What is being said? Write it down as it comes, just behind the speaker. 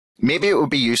maybe it would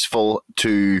be useful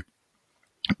to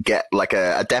get like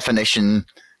a definition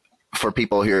for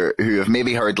people who have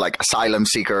maybe heard like asylum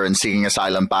seeker and seeking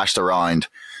asylum bashed around.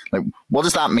 Like, what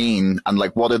does that mean? And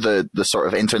like, what are the sort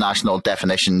of international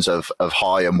definitions of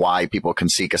how and why people can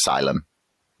seek asylum?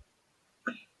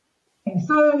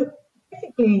 So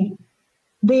basically,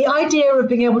 the idea of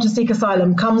being able to seek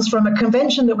asylum comes from a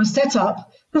convention that was set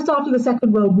up just after the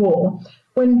Second World War,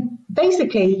 when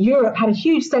basically Europe had a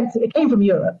huge sense, it came from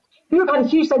Europe. Europe had a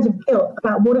huge sense of guilt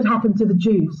about what had happened to the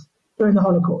Jews during the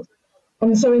Holocaust.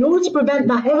 And so in order to prevent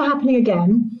that ever happening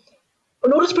again,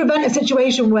 in order to prevent a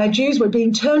situation where Jews were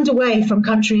being turned away from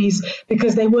countries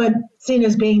because they weren't seen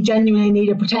as being genuinely in need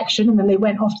of protection, and then they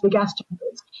went off to the gas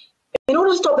chambers, in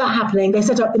order to stop that happening, they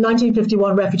set up the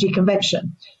 1951 Refugee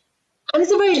Convention. And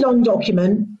it's a very long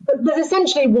document, but there's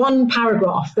essentially one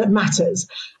paragraph that matters.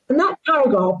 And that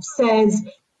paragraph says,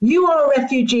 you are a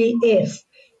refugee if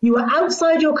you are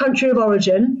outside your country of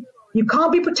origin, you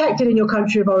can't be protected in your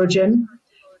country of origin,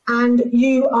 and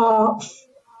you are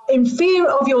in fear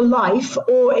of your life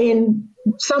or in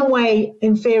some way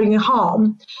in fearing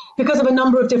harm because of a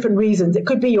number of different reasons. It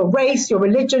could be your race, your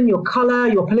religion, your colour,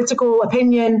 your political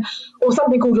opinion, or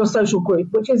something called your social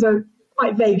group, which is a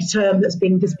quite vague term that's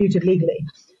being disputed legally.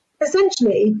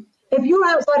 Essentially, if you're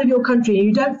outside of your country and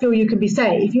you don't feel you can be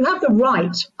safe, you have the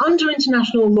right, under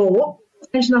international law,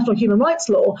 international human rights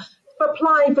law, to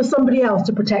apply for somebody else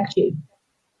to protect you.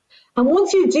 And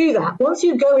once you do that, once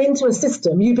you go into a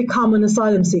system, you become an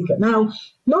asylum seeker. Now,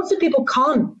 lots of people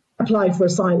can't apply for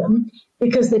asylum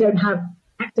because they don't have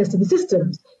access to the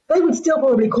systems. They would still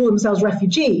probably call themselves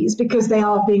refugees because they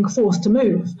are being forced to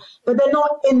move, but they're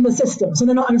not in the system, so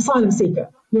they're not an asylum seeker.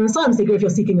 You're an asylum seeker if you're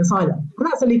seeking asylum,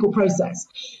 and that's a legal process.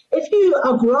 If you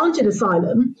are granted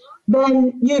asylum,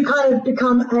 then you kind of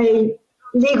become a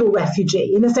legal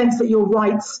refugee in the sense that your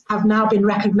rights have now been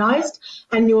recognised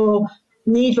and your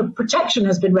need for protection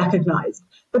has been recognised.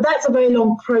 But that's a very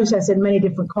long process in many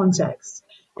different contexts.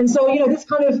 And so, you know, this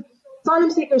kind of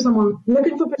asylum seeker is someone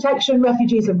looking for protection.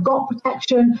 Refugees have got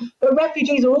protection, but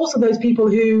refugees are also those people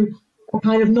who are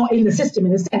kind of not in the system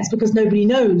in a sense because nobody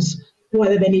knows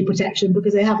whether they need protection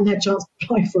because they haven't had a chance to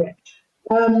apply for it.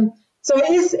 So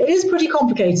it is pretty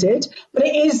complicated, but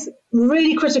it is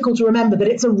really critical to remember that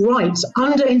it's a right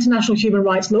under international human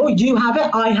rights law. You have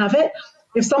it, I have it.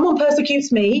 If someone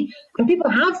persecutes me, and people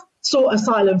have sought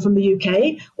asylum from the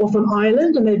UK or from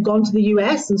Ireland and they've gone to the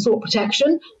US and sought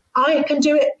protection, I can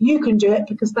do it, you can do it,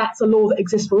 because that's a law that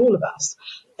exists for all of us.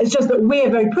 It's just that we're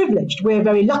very privileged, we're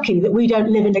very lucky that we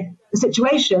don't live in a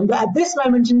situation that at this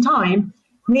moment in time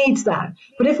needs that.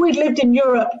 But if we'd lived in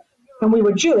Europe and we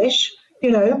were Jewish,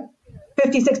 you know,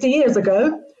 50, 60 years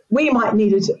ago, we might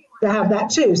need to have that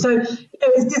too. So, you know,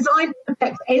 it's designed to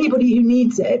protect anybody who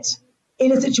needs it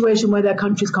in a situation where their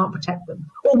countries can't protect them,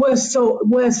 or worse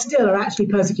still, are actually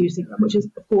persecuting them, which is,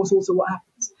 of course, also what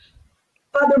happens.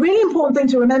 But the really important thing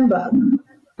to remember,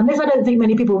 and this I don't think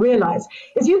many people realise,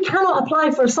 is you cannot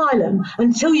apply for asylum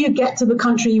until you get to the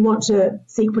country you want to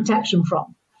seek protection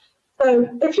from. So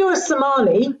if you're a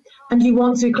Somali and you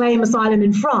want to claim asylum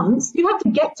in France, you have to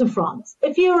get to France.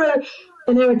 If you're an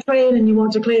Eritrean and you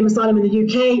want to claim asylum in the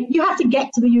UK, you have to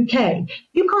get to the UK.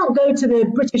 You can't go to the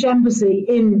British Embassy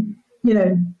in, you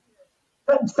know,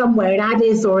 somewhere in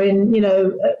Addis or in, you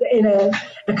know, in a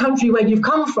country where you've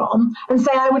come from and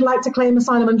say, I would like to claim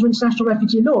asylum under international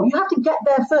refugee law. You have to get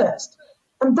there first.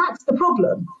 And that's the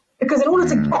problem. Because in order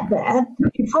to get there,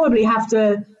 you probably have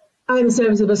to either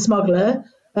serve as a smuggler,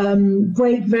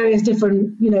 break various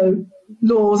different, you know,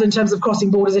 laws in terms of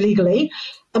crossing borders illegally.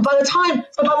 And by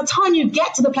the time you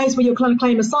get to the place where you're trying to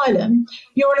claim asylum,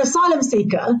 you're an asylum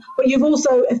seeker, but you've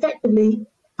also effectively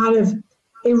kind of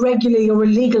irregularly or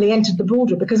illegally entered the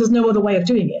border because there's no other way of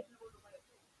doing it.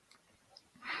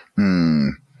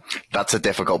 That's a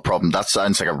difficult problem. That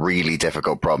sounds like a really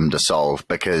difficult problem to solve,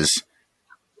 because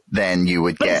then you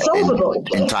would get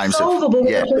in times of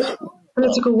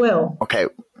political will. Okay.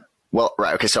 Well,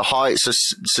 right. Okay. So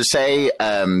say,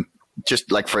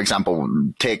 just like, for example,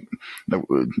 take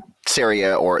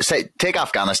Syria, or take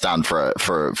Afghanistan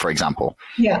for example.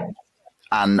 Yeah.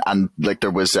 And like there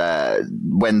was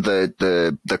when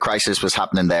the crisis was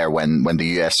happening there, when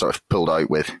the US sort of pulled out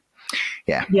with,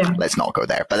 let's not go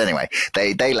there. But anyway,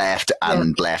 they left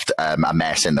and left a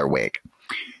mess in their wake.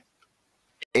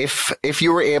 If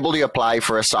you were able to apply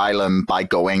for asylum by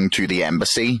going to the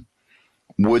embassy,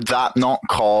 would that not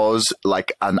cause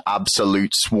like an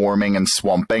absolute swarming and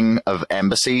swamping of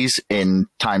embassies in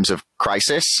times of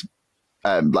crisis?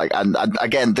 and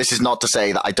again, this is not to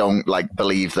say that I don't like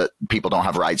believe that people don't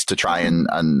have rights to try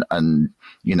and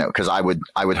you know, because I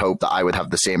would hope that I would have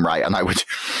the same right, and I would,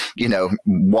 you know,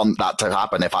 want that to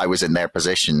happen if I was in their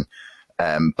position.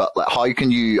 But like, how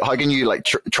can you like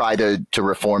try to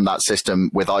reform that system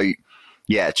without,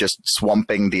 just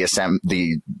swamping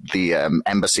the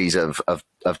embassies of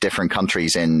different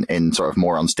countries in sort of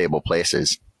more unstable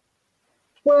places?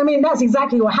 Well, I mean, that's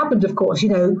exactly what happened, of course. You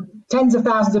know, tens of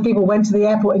thousands of people went to the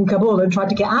airport in Kabul and tried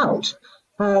to get out.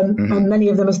 And many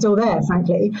of them are still there,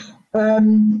 frankly.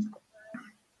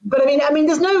 But I mean,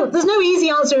 there's no easy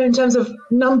answer in terms of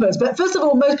numbers. But first of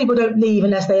all, most people don't leave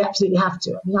unless they absolutely have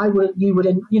to. I mean, you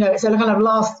wouldn't, you know, it's a kind of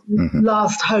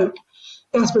last hope,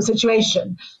 desperate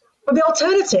situation. But the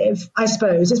alternative, I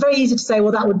suppose, it's very easy to say,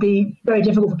 well, that would be very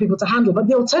difficult for people to handle. But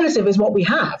the alternative is what we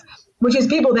have, which is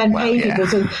people then pay people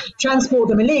to transport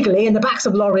them illegally in the backs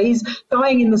of lorries,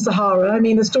 dying in the Sahara. I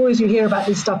mean, the stories you hear about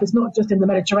this stuff is not just in the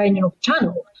Mediterranean or the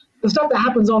Channel. The stuff that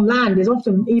happens on land is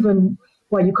often even,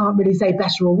 well, you can't really say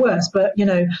better or worse, but, you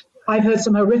know, I've heard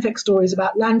some horrific stories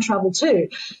about land travel too,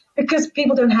 because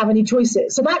people don't have any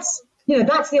choices. So that's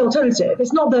the alternative.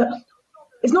 It's not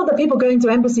that people going to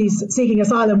embassies seeking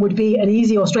asylum would be an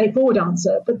easy or straightforward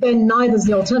answer, but then neither's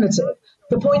the alternative.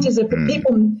 The point is, if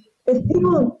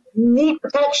people need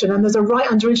protection and there's a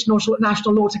right under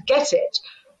international law to get it,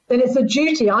 then it's the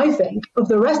duty, I think, of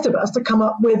the rest of us to come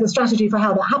up with a strategy for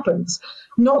how that happens,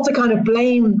 not to kind of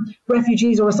blame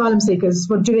refugees or asylum seekers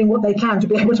for doing what they can to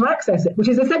be able to access it, which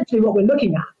is essentially what we're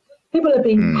looking at. People are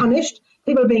being punished,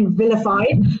 people are being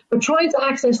vilified for trying to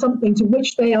access something to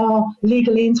which they are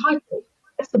legally entitled.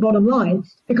 That's the bottom line,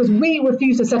 because we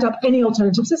refuse to set up any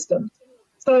alternative system.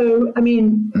 So, I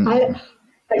mean, I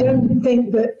don't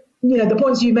think that, you know, the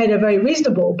points you made are very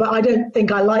reasonable, but I don't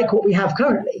think I like what we have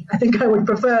currently. I think I would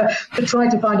prefer to try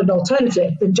to find an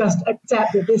alternative than just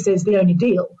accept that this is the only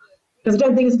deal, because I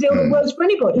don't think it's a deal that works for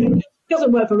anybody. It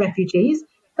doesn't work for refugees,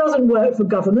 doesn't work for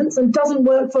governments, and doesn't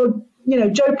work for, you know,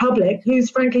 Joe Public, who's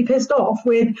frankly pissed off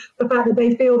with the fact that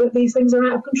they feel that these things are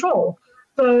out of control.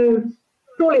 So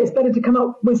surely it's better to come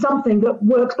up with something that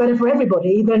works better for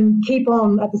everybody than keep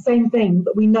on at the same thing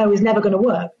that we know is never going to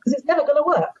work, because it's never going to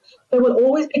work. There will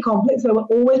always be conflicts. There will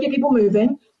always be people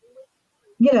moving.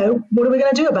 You know, what are we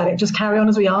going to do about it? Just carry on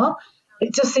as we are?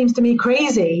 It just seems to me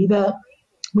crazy that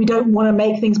we don't want to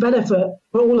make things better for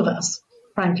all of us,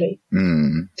 frankly.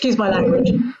 Excuse my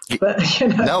language. But, you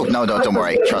know, No, don't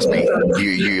worry. Trust me.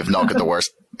 You've not got the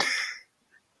worst.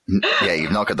 Yeah,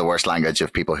 you've not got the worst language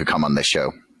of people who come on this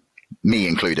show, me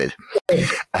included.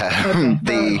 It's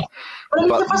a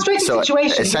frustrating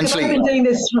situation. Essentially, I've been doing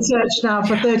this research now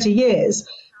for 30 years.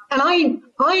 And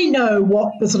I know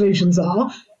what the solutions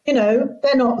are. You know,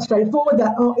 they're not straightforward,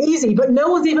 they're not easy, but no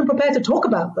one's even prepared to talk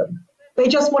about them. They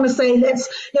just want to say, let's,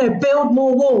 you know, build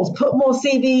more walls, put more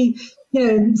CCTV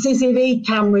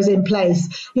cameras in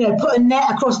place, you know, put a net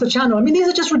across the channel. I mean, these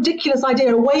are just ridiculous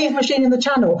ideas, a wave machine in the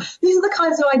channel. These are the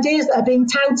kinds of ideas that are being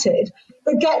touted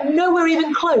that get nowhere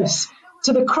even close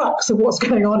to the crux of what's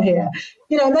going on here.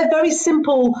 You know, and they're very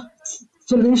simple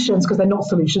solutions, because they're not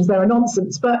solutions, they're a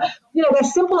nonsense, but, you know, they're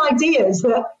simple ideas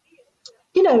that,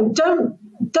 you know, don't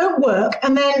work,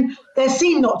 and then they're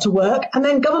seen not to work, and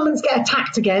then governments get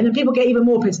attacked again and people get even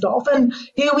more pissed off, and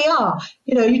here we are.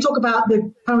 You know, you talk about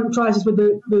the current crisis with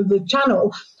the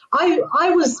channel.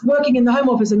 I was working in the Home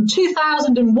Office in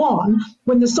 2001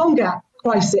 when the Songap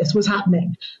crisis was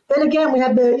happening. Then again, we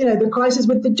had the crisis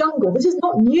with the jungle. This is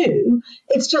not new.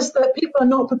 It's just that people are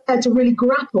not prepared to really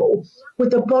grapple with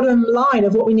the bottom line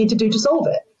of what we need to do to solve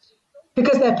it,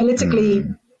 because they're politically,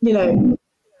 you know,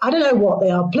 I don't know what they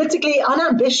are, politically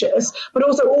unambitious, but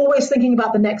also always thinking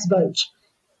about the next vote.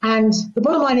 And the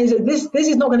bottom line is that this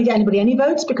is not going to get anybody any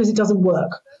votes, because it doesn't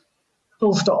work.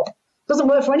 Full stop. It doesn't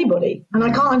work for anybody. And I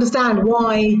can't understand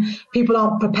why people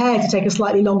aren't prepared to take a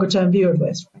slightly longer term view of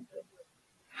this.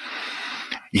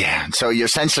 Yeah, so you're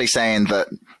essentially saying that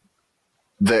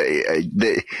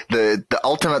the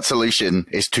ultimate solution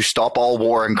is to stop all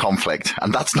war and conflict,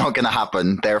 and that's not going to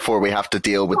happen. Therefore, we have to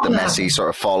deal with the messy sort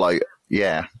of fallout.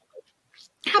 Yeah,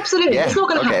 absolutely. Yeah. It's not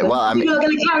going to happen. Well, people are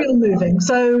going to carry on moving.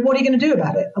 So, what are you going to do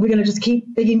about it? Are we going to just keep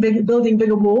building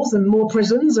bigger walls and more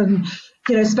prisons, and,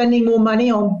 you know, spending more money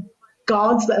on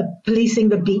guards that are policing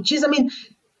the beaches? I mean,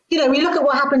 you know, we look at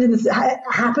what happened in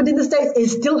the States,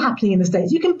 is still happening in the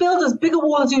States. You can build as big a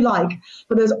wall as you like,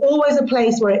 but there's always a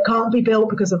place where it can't be built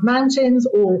because of mountains,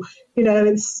 or, you know,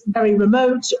 it's very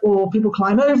remote, or people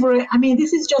climb over it. I mean,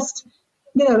 this is just,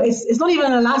 you know, it's not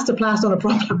even an elastoplast on a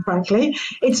problem, frankly.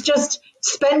 It's just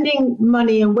spending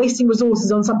money and wasting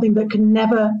resources on something that can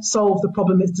never solve the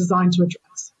problem it's designed to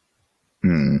address.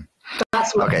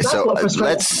 That's what, okay, that's so what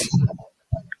frustrates let's.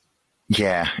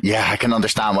 Yeah, I can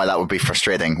understand why that would be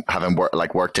frustrating, having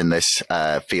worked in this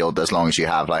field as long as you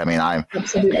have. Like, I mean, I'm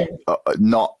Absolutely.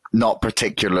 not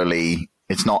particularly.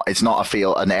 It's not a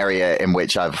field, an area in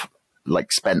which I've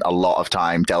spent a lot of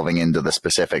time delving into the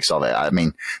specifics of it. I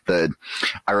mean,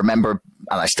 I remember,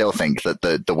 and I still think that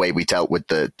the way we dealt with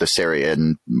the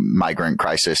Syrian migrant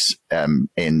crisis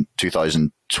in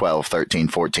 2012, 13,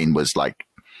 14 was like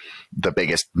the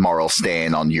biggest moral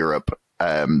stain on Europe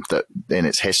that in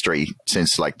its history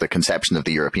since the conception of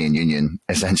the European Union.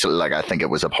 Essentially, I think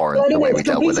it was abhorrent the way we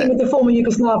dealt with it. Competing with the former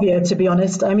Yugoslavia, to be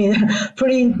honest. I mean,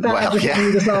 pretty bad with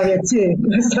Yugoslavia too.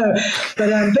 So,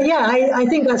 but yeah, I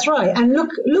think that's right. And look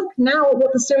now at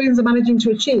what the Syrians are managing to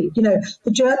achieve. You know,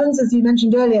 the Germans, as you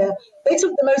mentioned earlier, they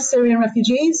took the most Syrian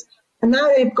refugees. And now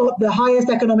they've got the highest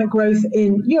economic growth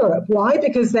in Europe. Why?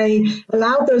 Because they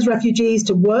allowed those refugees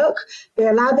to work. They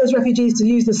allowed those refugees to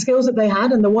use the skills that they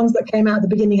had. And the ones that came out at the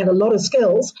beginning had a lot of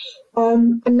skills.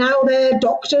 And now they're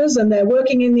doctors and they're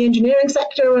working in the engineering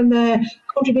sector and they're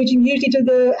contributing hugely to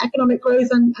the economic growth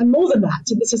and more than that,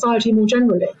 to the society more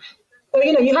generally. So,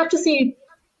 you know, you have to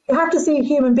see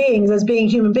human beings as being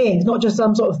human beings, not just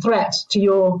some sort of threat to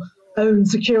your own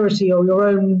security or your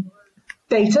own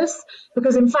status,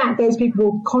 because in fact those people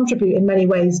will contribute in many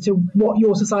ways to what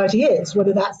your society is,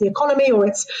 whether that's the economy or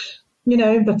it's, you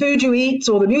know, the food you eat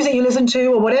or the music you listen to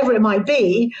or whatever it might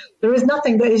be. There is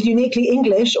nothing that is uniquely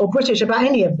English or British about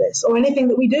any of this or anything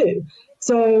that we do.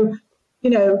 So, you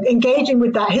know, engaging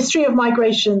with that history of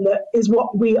migration that is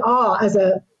what we are as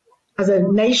a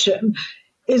nation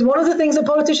is one of the things that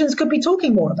politicians could be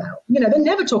talking more about. You know, they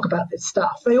never talk about this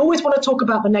stuff. They always want to talk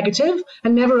about the negative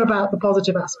and never about the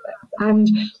positive aspect. And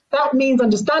that means,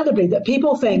 understandably, that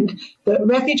people think that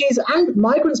refugees and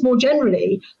migrants more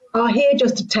generally are here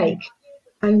just to take.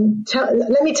 And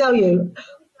let me tell you,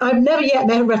 I've never yet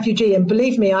met a refugee, and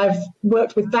believe me, I've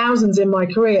worked with thousands in my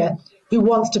career, who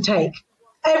wants to take.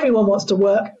 Everyone wants to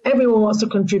work. Everyone wants to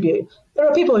contribute. There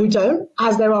are people who don't,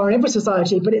 as there are in every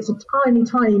society, but it's a tiny,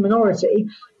 tiny minority.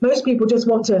 Most people just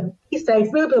want to be safe,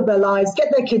 rebuild their lives,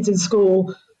 get their kids in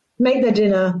school, make their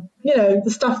dinner, you know, the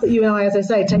stuff that you and I, as I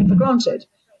say, take for granted.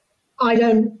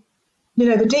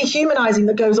 The dehumanizing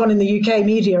that goes on in the UK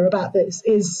media about this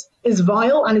is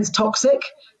vile and it's toxic,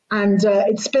 and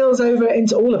it spills over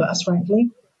into all of us, frankly.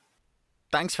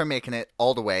 Thanks for making it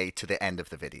all the way to the end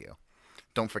of the video.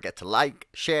 Don't forget to like,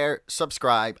 share,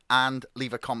 subscribe, and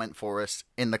leave a comment for us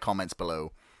in the comments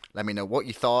below. Let me know what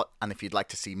you thought and if you'd like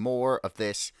to see more of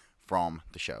this from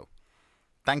the show.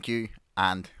 Thank you,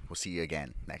 and we'll see you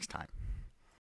again next time.